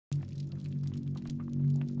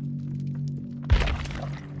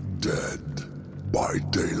Dead by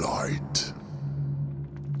daylight.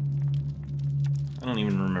 I don't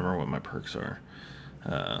even remember what my perks are.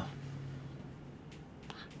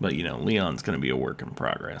 But, you know, Leon's going to be a work in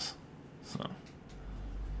progress. So.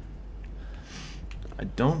 I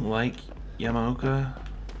don't like Yamaoka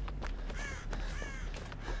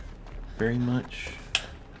very much.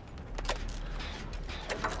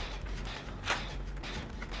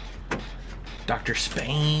 Dr.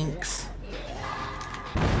 Spanx.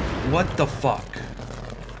 What the fuck?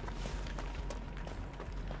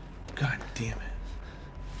 God damn it.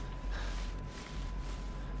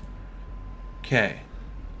 Okay.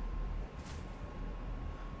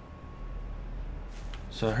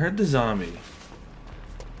 So I heard the zombie.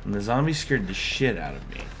 And the zombie scared the shit out of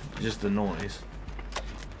me. Just the noise.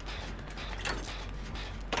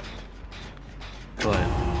 But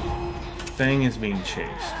Fang is being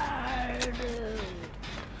chased.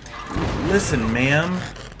 Listen, ma'am.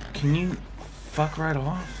 Can you fuck right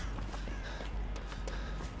off?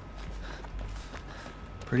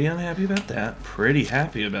 Pretty unhappy about that. Pretty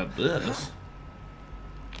happy about this.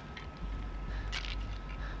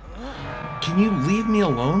 Can you leave me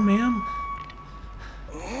alone, ma'am?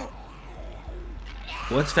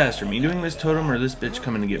 What's faster, me doing this totem or this bitch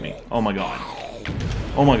coming to get me? Oh my god.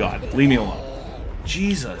 Oh my god. Leave me alone.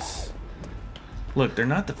 Jesus. Look, they're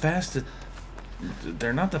not the fastest.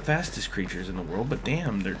 They're not the fastest creatures in the world, but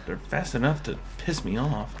damn, they're fast enough to piss me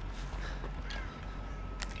off.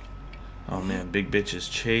 Oh man, big bitch is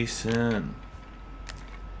chasing.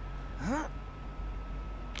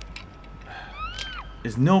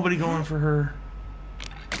 Is nobody going for her?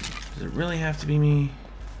 Does it really have to be me?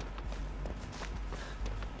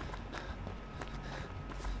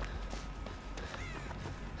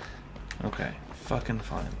 Okay, fucking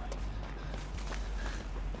finally.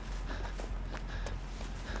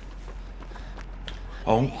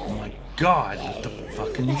 Oh my god, what the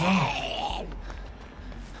fucking zombie?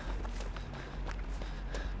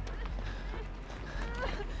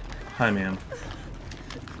 Hi, ma'am.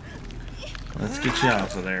 Let's get you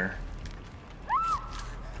out of there.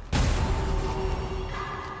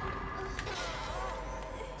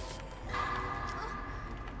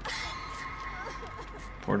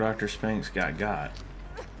 Poor Dr. Spanx got.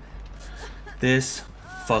 This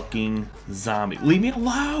fucking zombie. Leave me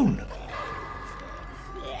alone!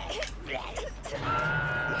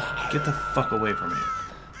 Get the fuck away from me.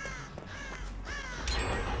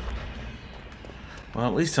 Well,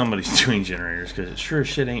 at least somebody's doing generators, because it sure as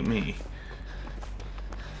shit ain't me.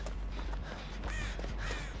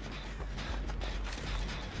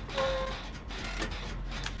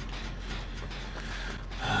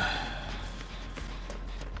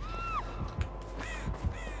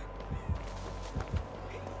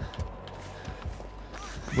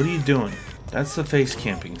 What are you doing? That's the face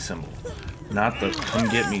camping symbol, not the come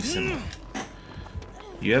get me symbol.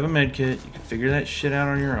 You have a med kit. You can figure that shit out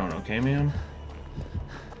on your own, okay, ma'am?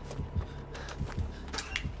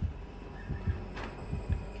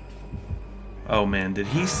 Oh man, did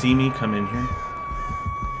he see me come in here?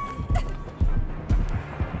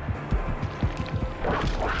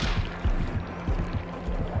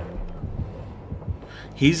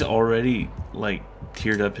 He's already, like,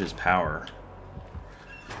 tiered up his power.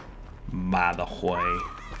 By the way.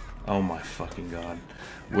 Oh my fucking god.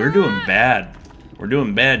 We're doing bad. We're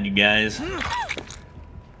doing bad, you guys.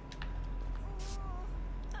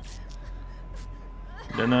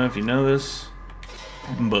 Don't know if you know this,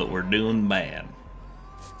 but we're doing bad.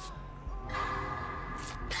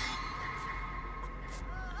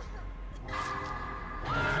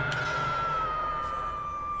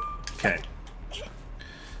 Okay.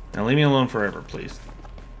 Now leave me alone forever, please.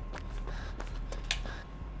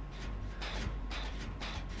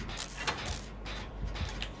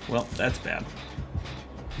 Well, that's bad.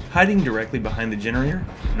 Hiding directly behind the generator,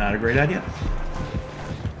 not a great idea.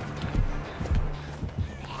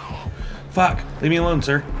 Fuck! Leave me alone,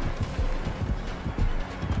 sir.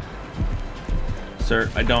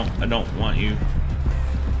 Sir, I don't want you.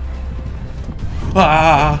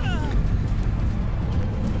 Ah!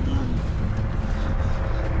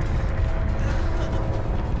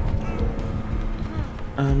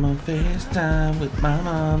 I'm on FaceTime with my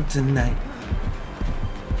mom tonight.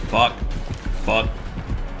 Fuck. Fuck.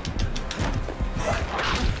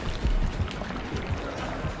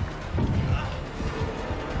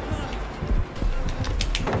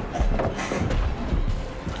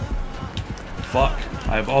 Fuck.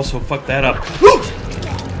 I've also fucked that up.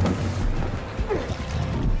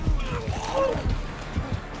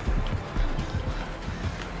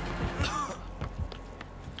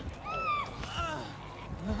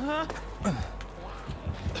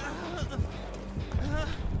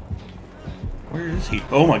 Where is he?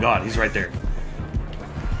 Oh my god, he's right there.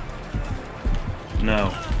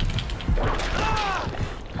 No.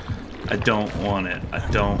 I don't want it. I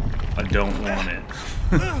don't want it.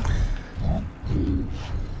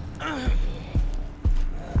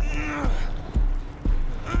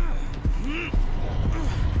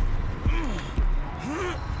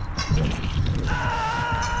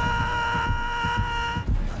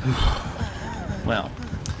 Well,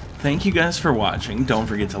 thank you guys for watching. Don't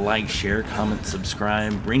forget to like, share, comment,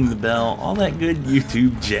 subscribe, ring the bell, all that good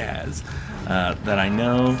YouTube jazz that I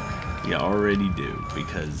know you already do,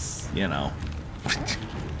 because, you know,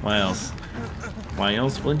 why else? Why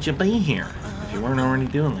else would you be here if you weren't already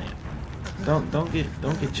doing that? Don't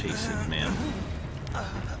get chasing, man.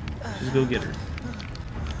 Just go get her.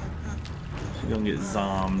 She's gonna get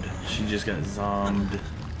zombed. She just got zombed.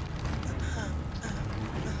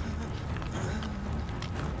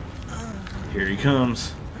 Here he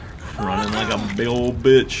comes, running like a big old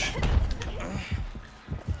bitch.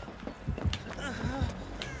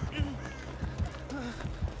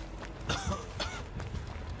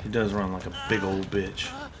 He does run like a big old bitch.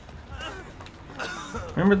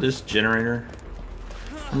 Remember this generator?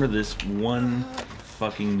 Remember this one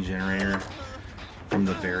fucking generator from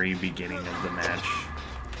the very beginning of the match?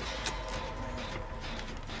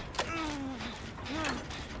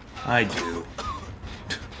 I do.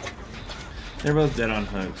 They're both dead on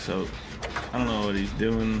hook, so I don't know what he's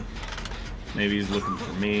doing. Maybe he's looking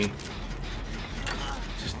for me.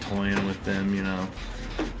 Just toying with them, you know.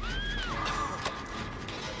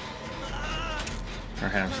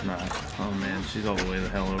 Perhaps not. Oh man, she's all the way the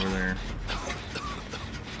hell over there.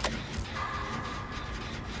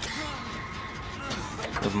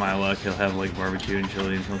 With my luck, he'll have like barbecue and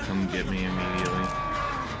chili and he'll come get me immediately.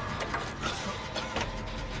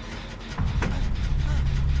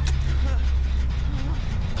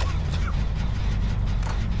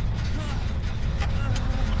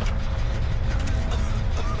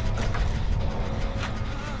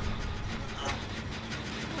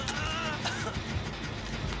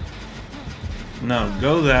 No,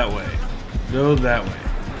 go that way. Go that way.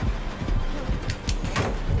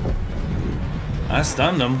 I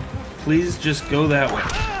stunned him. Please just go that way.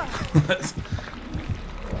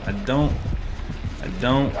 I don't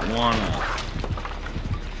wanna.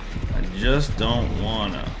 I just don't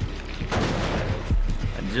wanna.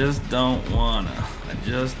 I just don't wanna. I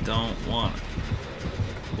just don't wanna.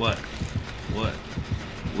 What? What?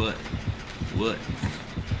 What? What?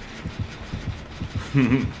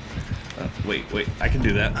 Wait, I can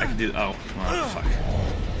do that. I can do. Oh, fuck.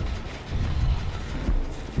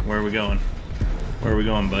 Where are we going? Where are we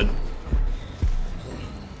going, bud?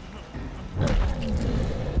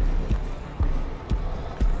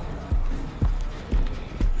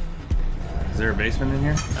 Is there a basement in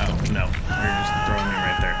here? Oh, no. You're just throwing me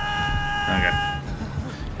right there. Okay.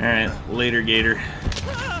 Alright, later, Gator.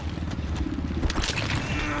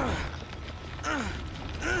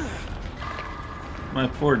 My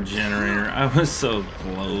poor generator. I was so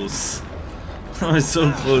close. I was so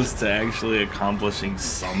close to actually accomplishing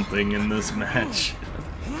something in this match.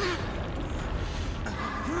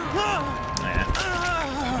 Nah.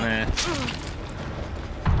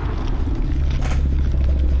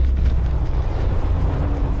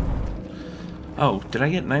 Oh, did I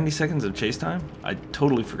get 90 seconds of chase time? I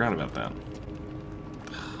totally forgot about that.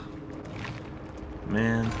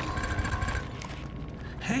 Man.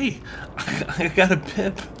 Hey! I got a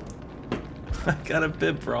pip. I got a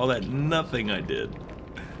pip for all that nothing I did.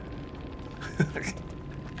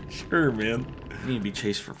 Sure, man. I need to be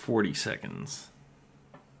chased for 40 seconds.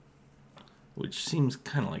 Which seems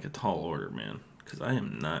kind of like a tall order, man. Because I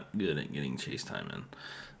am not good at getting chase time in.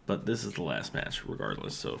 But this is the last match,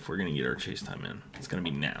 regardless. So if we're going to get our chase time in, it's going to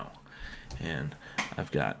be now. And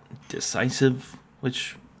I've got Decisive,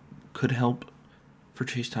 which could help for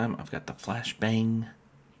chase time. I've got the Flashbang,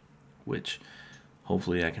 which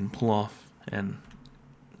hopefully I can pull off and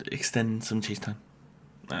extend some chase time.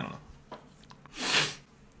 I don't know.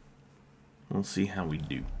 We'll see how we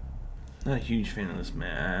do. Not a huge fan of this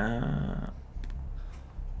map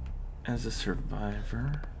as a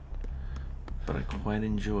survivor, but I quite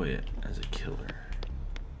enjoy it as a killer.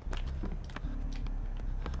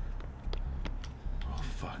 Oh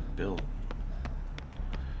fuck, Bill.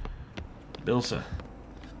 Bilsa.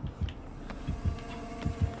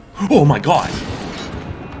 Oh my god!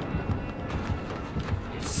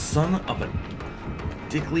 Son of a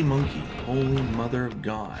dickly monkey. Holy mother of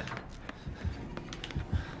God.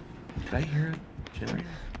 Did I hear a generator?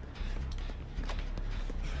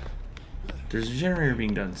 There's a generator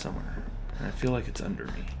being done somewhere, and I feel like it's under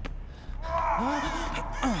me.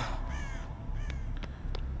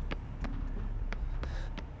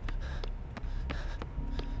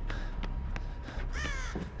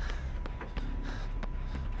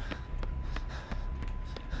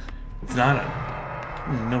 It's not a...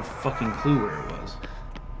 No fucking clue where it was.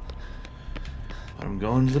 But I'm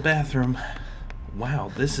going to the bathroom.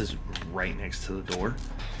 Wow, this is right next to the door.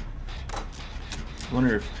 I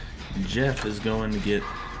wonder if Jeff is going to get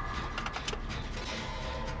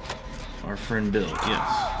our friend Bill.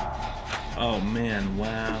 Yes. Oh man,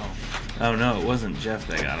 wow. Oh no, it wasn't Jeff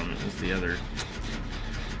that got him. It was the other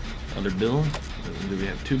Bill. Do we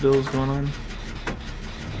have two Bills going on?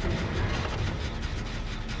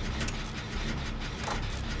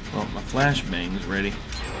 Well, my flashbang's ready.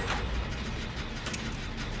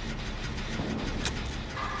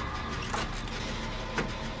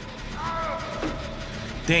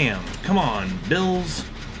 Damn, come on, Bills.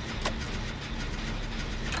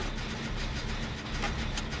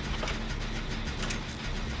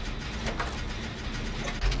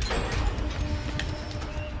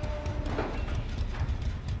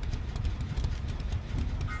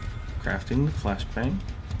 Crafting the flashbang.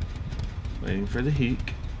 Waiting for the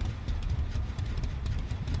heek.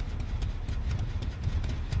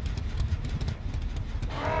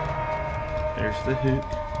 There's the hook.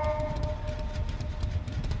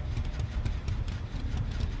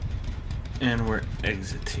 And we're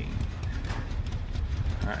exiting.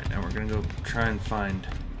 Alright, now we're gonna go try and find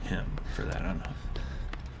him for that unhook.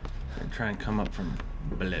 And try and come up from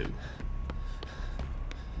below.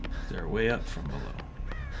 Is there a way up from below?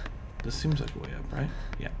 This seems like a way up, right?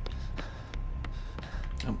 Yeah.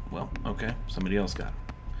 Oh, well, okay. Somebody else got him.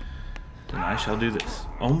 Then I shall do this.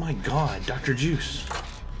 Oh my god, Dr. Juice.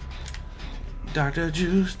 Dr.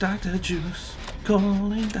 Juice, Dr. Juice.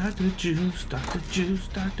 Calling Dr. Juice, Dr. Juice,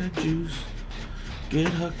 Dr. Juice. Get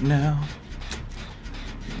hooked now.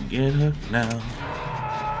 Get hooked now.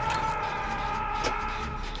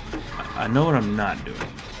 I know what I'm not doing.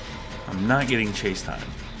 I'm not getting chase time.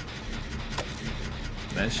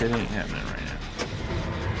 That shit ain't happening right now.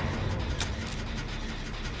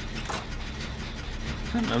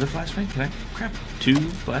 Is that another flashbang? Can I craft 2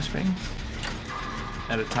 flashbangs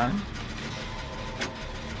at a time?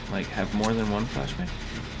 Like, have more than one flashbang?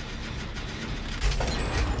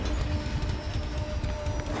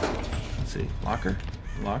 Let's see. Locker?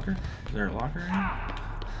 Locker? Is there a locker in here?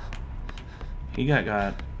 He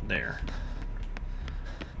got there.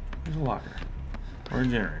 There's a locker. Or a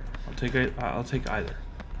generator. I'll take either.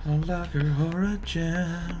 A locker or a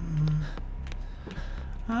gem.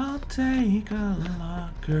 I'll take a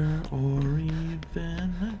locker or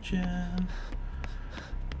even a gem.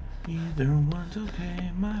 Either one's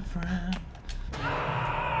okay, my friend.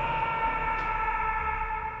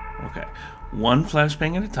 Okay. 1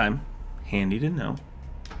 flashbang at a time. Handy to know.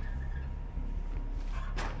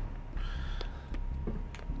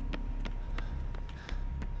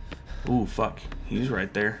 Ooh, fuck. He's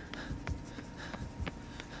right there.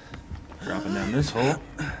 Dropping down this hole.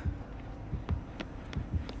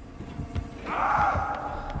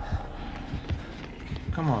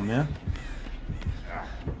 Come on, man.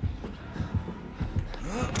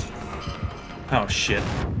 Oh, shit.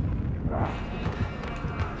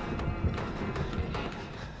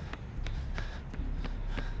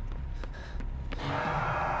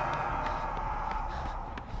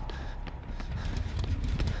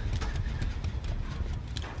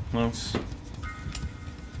 Let's...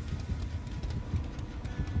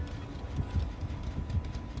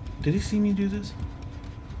 Did he see me do this?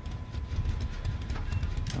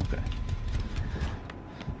 Okay.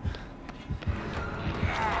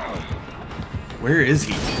 Where is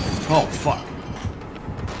he? Oh, fuck.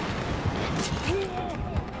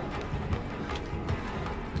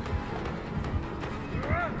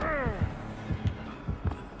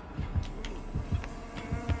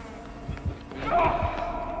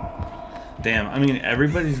 Damn, I mean,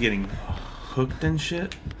 everybody's getting hooked and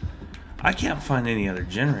shit. I can't find any other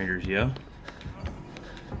generators, yo.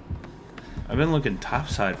 I've been looking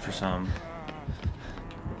topside for some.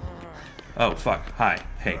 Oh, fuck. Hi.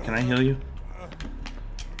 Hey, can I heal you?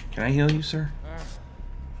 Can I heal you, sir?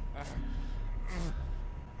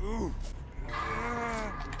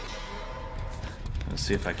 Let's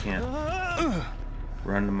see if I can't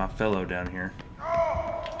run to my fellow down here.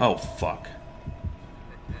 Oh, fuck.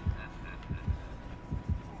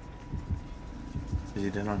 Is he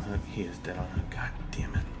dead on hook? He is dead on hook. God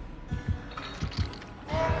damn it.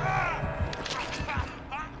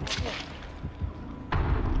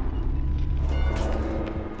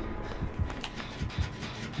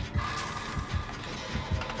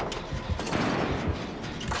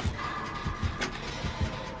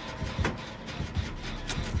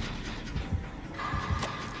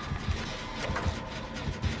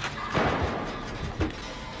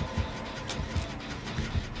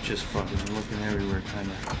 Just fucking looking everywhere,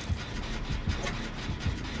 kinda.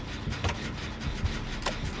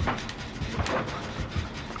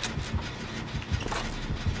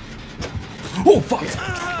 fuck!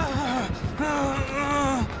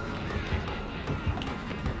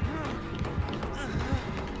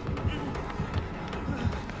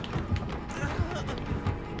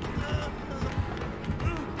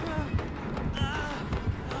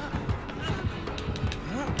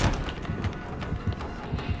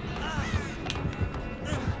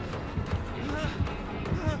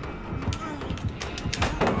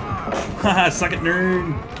 Haha, suck it,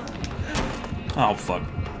 nerd! Oh, fuck.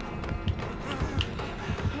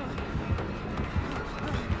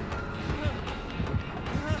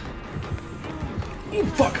 You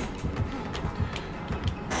fuck!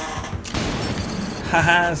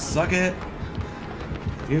 Haha, suck it!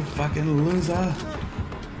 You fucking loser!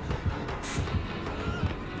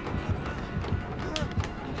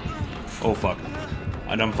 Oh, fuck.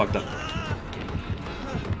 I done fucked up.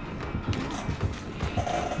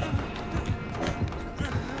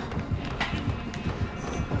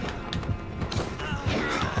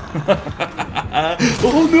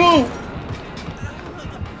 Oh no!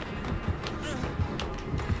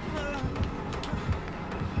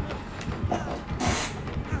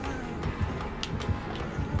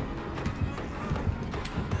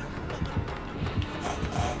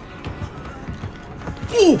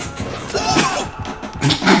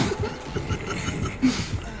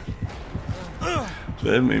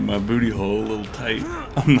 That made my booty hole a little tight.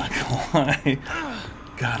 I'm not gonna lie.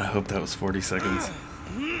 God, I hope that was 40 seconds.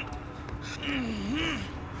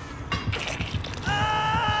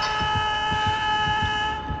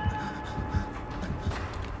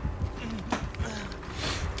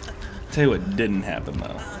 Tell you what didn't happen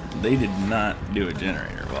though. They did not do a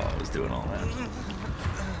generator while I was doing all that.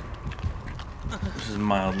 Which is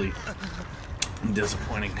mildly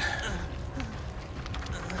disappointing.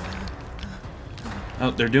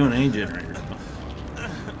 Oh, they're doing a generator though.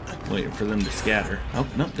 Waiting for them to scatter. Oh,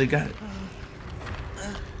 nope, they got it.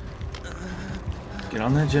 Get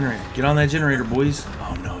on that generator. Get on that generator, boys.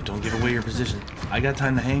 Oh no, don't give away your position. I got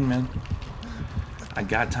time to hang, man. I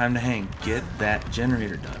got time to hang. Get that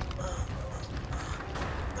generator done.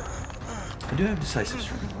 I do have decisive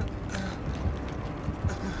strength.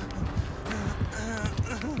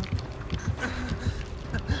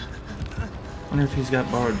 Wonder if he's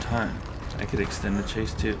got borrowed time. I could extend the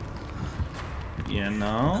chase too. You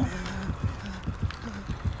know?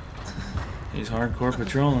 He's hardcore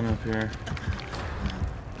patrolling up here.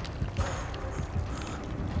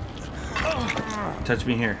 Touch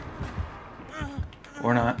me here.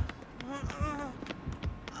 Or not.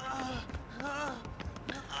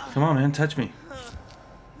 Come on, man, touch me.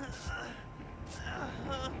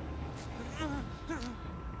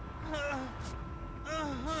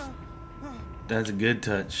 That's a good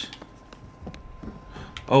touch.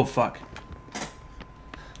 Oh, fuck.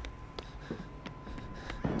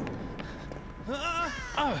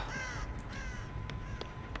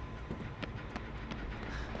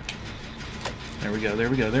 There we go, there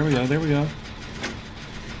we go, there we go, there we go.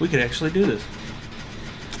 We could actually do this.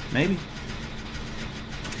 Maybe.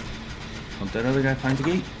 Hope that other guy finds a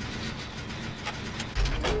gate.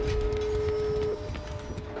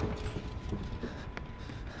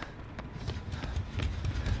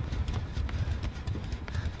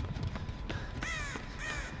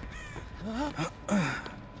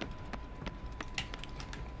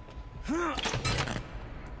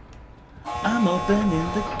 I'm opening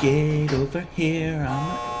the gate over here.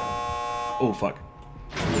 Oh, fuck.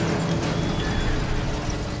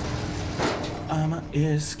 I'ma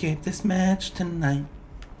escape this match tonight.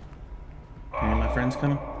 Hey, my friend's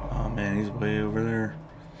coming. Oh man, he's way over there.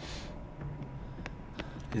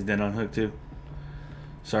 He's dead on hook too.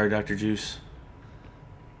 Sorry, Dr. Juice.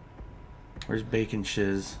 Where's Bacon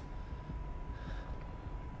Shiz?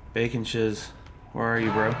 Bacon Shiz, where are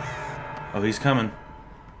you, bro? Oh, he's coming.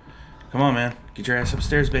 Come on, man. Get your ass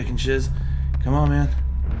upstairs, Bacon Shiz. Come on, man.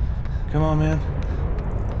 Come on, man.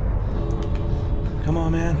 Come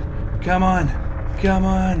on, man. Come on. Come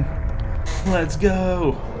on. Let's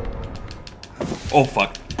go. Oh,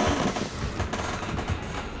 fuck.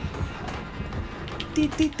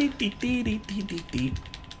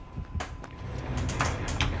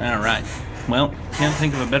 Alright. Well, can't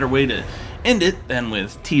think of a better way to end it than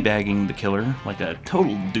with teabagging the killer like a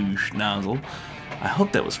total douche nozzle. I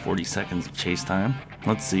hope that was 40 seconds of chase time.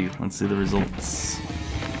 Let's see the results.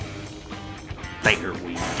 There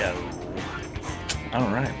we go.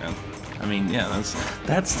 Alright, man. I mean, yeah,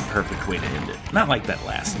 that's the perfect way to end it. Not like that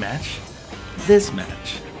last match. This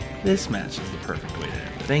match is the perfect way to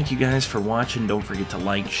end it. Thank you guys for watching. Don't forget to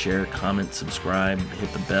like, share, comment, subscribe,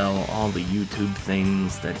 hit the bell, all the YouTube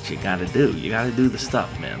things that you gotta do. You gotta do the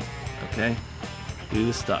stuff, man. Okay? Do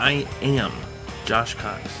the stuff. I am Josh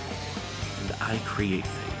Cox, and I create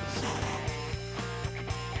things.